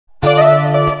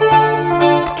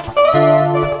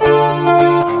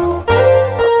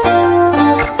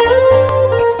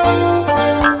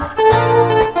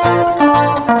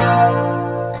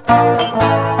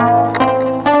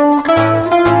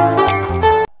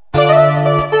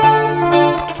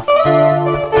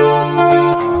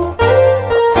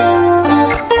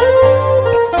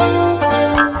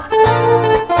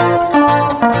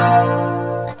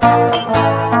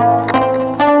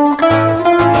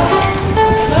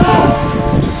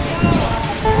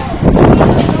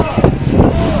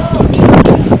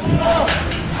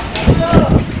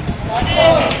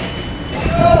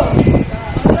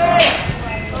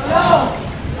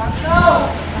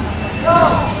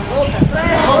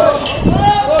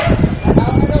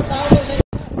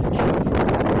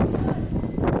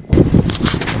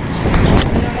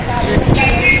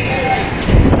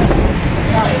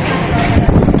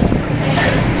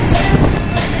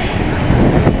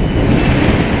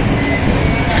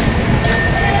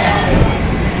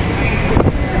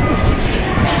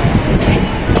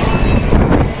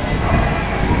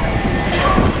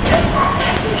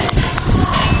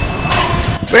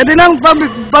Pwede nang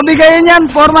pabigayin yan,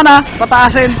 foreman ha,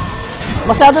 pataasin.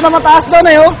 Masyado na mataas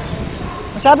doon eh oh.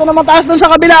 Masyado na mataas doon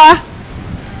sa kabila ah.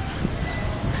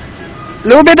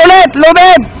 Lubid ulit,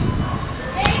 lubid!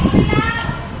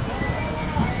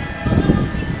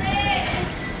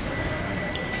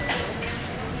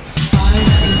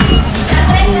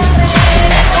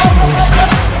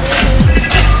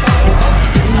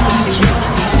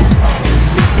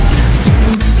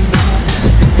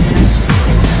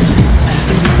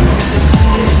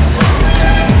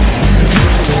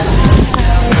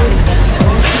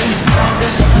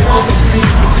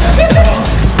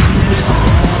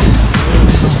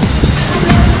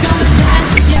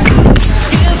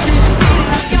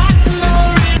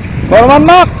 Foreman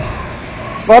Mac!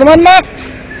 Foreman Mac!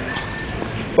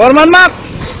 Foreman Mac!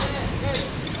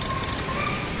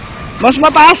 Mas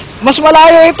mataas, mas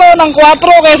malayo ito ng 4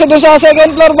 kaysa doon sa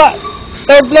second floor ba,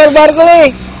 third floor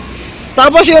balcony.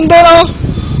 Tapos yun doon oh,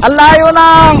 ang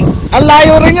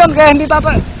layo rin yun, kaya hindi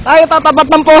tayo tatapat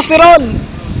ng poste ron.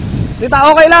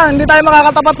 Okay lang, hindi tayo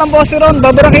makakatapat ng poste ron,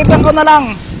 babarakitan ko na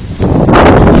lang.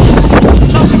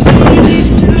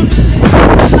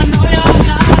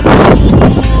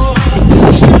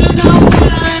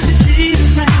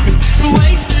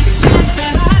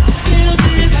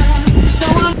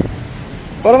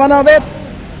 Foreman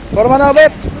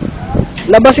Obet,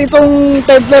 labas itong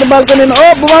third floor balcony na,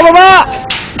 oh bumababa,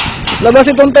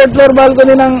 labas itong third floor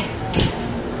balcony ng,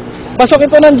 pasok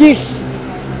ito ng G's,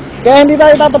 kaya hindi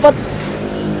tayo tatapat,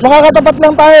 makakatapat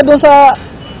lang tayo dun sa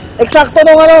eksakto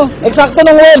ng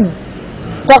web.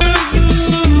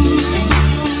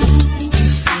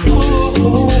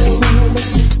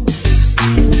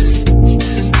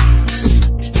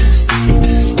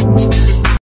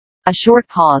 A short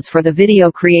pause for the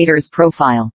video creator's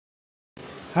profile.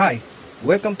 Hi,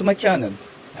 welcome to my channel.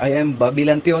 I am Bobby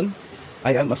Lantion.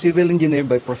 I am a civil engineer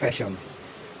by profession.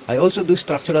 I also do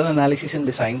structural analysis and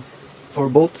design for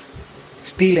both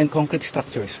steel and concrete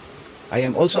structures. I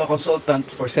am also a consultant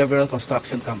for several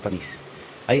construction companies.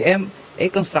 I am a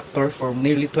constructor for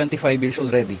nearly 25 years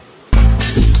already.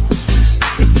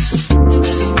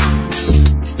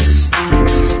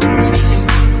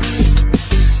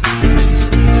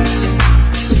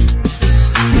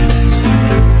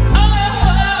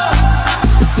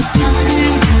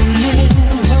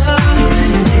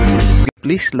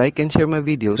 Please like and share my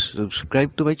videos,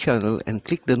 subscribe to my channel, and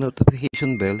click the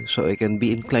notification bell so I can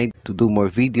be inclined to do more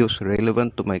videos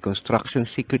relevant to my construction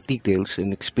secret details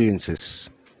and experiences.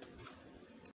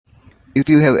 If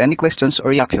you have any questions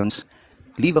or reactions,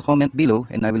 leave a comment below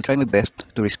and I will try my best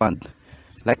to respond.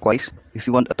 Likewise, if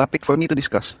you want a topic for me to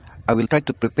discuss, I will try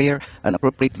to prepare an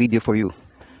appropriate video for you.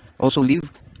 Also leave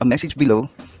a message below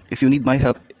if you need my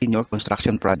help in your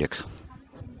construction projects.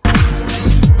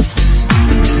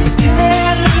 Yeah.